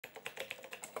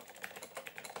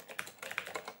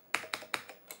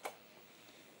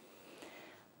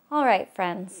All right,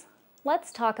 friends,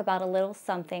 let's talk about a little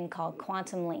something called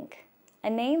Quantum Link, a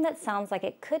name that sounds like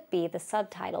it could be the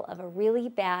subtitle of a really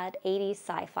bad 80s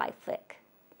sci-fi flick.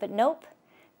 But nope,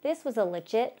 this was a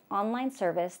legit online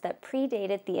service that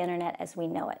predated the internet as we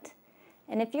know it.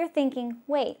 And if you're thinking,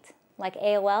 wait, like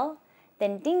AOL,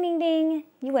 then ding ding ding,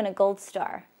 you win a gold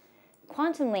star.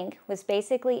 Quantum Link was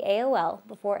basically AOL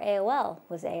before AOL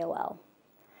was AOL.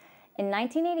 In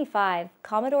 1985,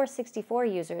 Commodore 64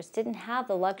 users didn't have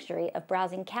the luxury of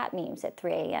browsing cat memes at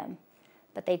 3 a.m.,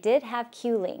 but they did have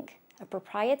Q-Link, a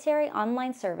proprietary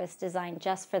online service designed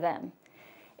just for them.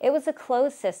 It was a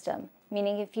closed system,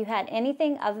 meaning if you had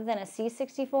anything other than a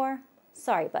C64,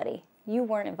 sorry buddy, you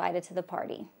weren't invited to the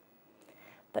party.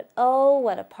 But oh,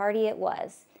 what a party it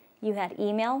was. You had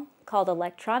email, called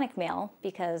electronic mail,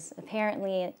 because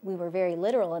apparently we were very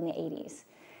literal in the 80s.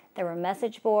 There were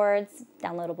message boards,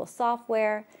 downloadable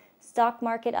software, stock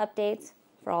market updates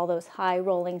for all those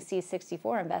high-rolling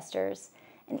C64 investors,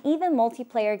 and even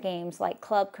multiplayer games like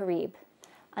Club Caribe,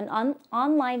 an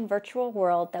online virtual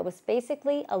world that was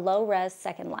basically a low-res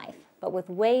Second Life, but with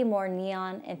way more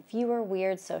neon and fewer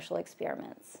weird social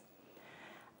experiments.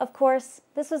 Of course,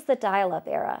 this was the dial-up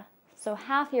era, so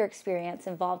half your experience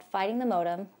involved fighting the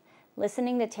modem,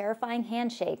 listening to terrifying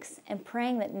handshakes, and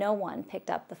praying that no one picked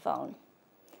up the phone.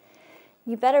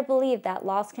 You better believe that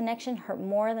lost connection hurt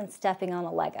more than stepping on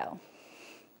a Lego.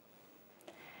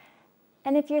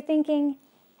 And if you're thinking,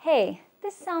 hey,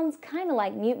 this sounds kind of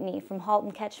like Mutiny from Halt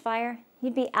and Catch Fire,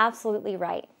 you'd be absolutely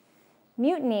right.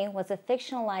 Mutiny was a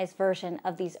fictionalized version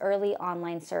of these early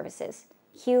online services.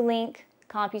 Q-Link,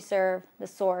 CompuServe, The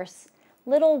Source,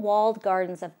 little walled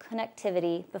gardens of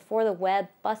connectivity before the web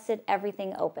busted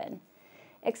everything open.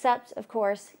 Except, of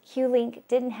course, Q-Link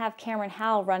didn't have Cameron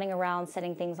Howell running around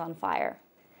setting things on fire.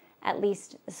 At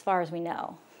least, as far as we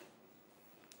know.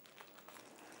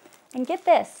 And get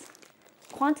this,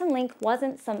 Quantum Link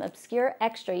wasn't some obscure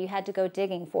extra you had to go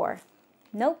digging for.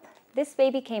 Nope, this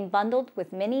baby came bundled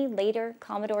with many later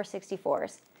Commodore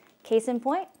 64s. Case in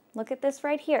point, look at this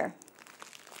right here.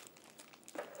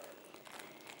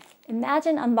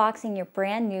 Imagine unboxing your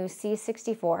brand new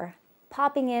C64,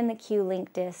 popping in the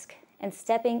Q-Link disc, and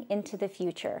stepping into the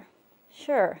future.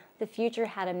 Sure, the future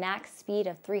had a max speed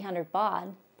of 300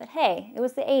 baud, but hey, it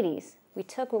was the 80s. We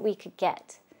took what we could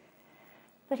get.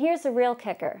 But here's the real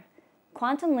kicker.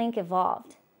 Quantum Link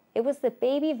evolved. It was the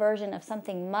baby version of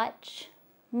something much,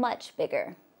 much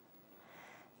bigger.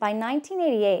 By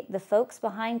 1988, the folks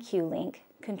behind Q-Link,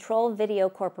 Control Video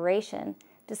Corporation,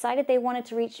 decided they wanted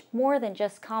to reach more than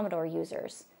just Commodore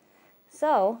users.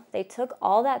 So they took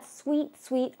all that sweet,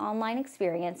 sweet online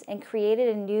experience and created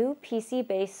a new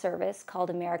PC-based service called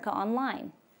America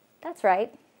Online. That's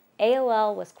right,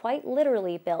 AOL was quite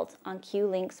literally built on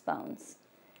Q-Link's bones.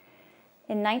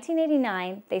 In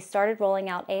 1989, they started rolling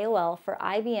out AOL for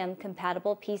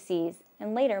IBM-compatible PCs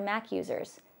and later Mac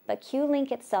users, but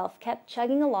Q-Link itself kept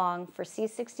chugging along for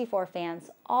C64 fans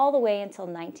all the way until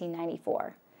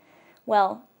 1994.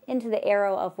 Well, into the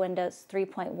era of Windows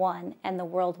 3.1 and the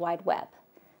World Wide Web.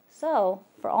 So,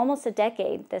 for almost a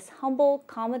decade, this humble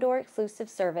Commodore-exclusive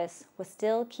service was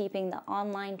still keeping the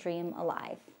online dream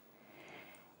alive.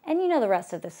 And you know the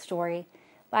rest of the story.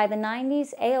 By the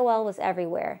 90s, AOL was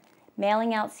everywhere,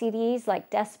 mailing out CDs like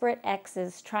desperate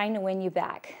exes trying to win you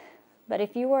back. But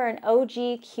if you were an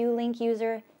OG Q-Link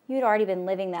user, you'd already been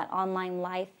living that online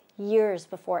life years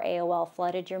before AOL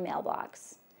flooded your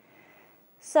mailbox.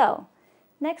 So,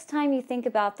 next time you think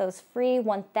about those free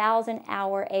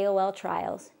 1,000-hour AOL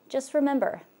trials, just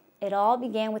remember, it all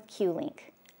began with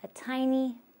Q-Link, a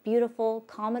tiny, beautiful,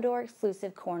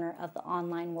 Commodore-exclusive corner of the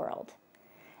online world.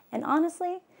 And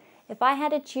honestly, if I had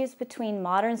to choose between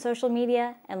modern social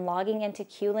media and logging into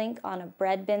Q-Link on a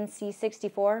bread bin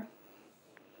C64,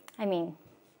 I mean,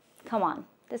 come on,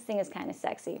 this thing is kind of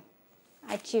sexy.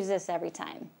 I'd choose this every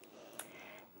time.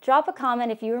 Drop a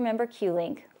comment if you remember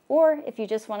Q-Link, or if you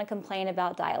just want to complain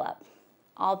about dial-up.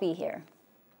 I'll be here,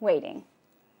 waiting.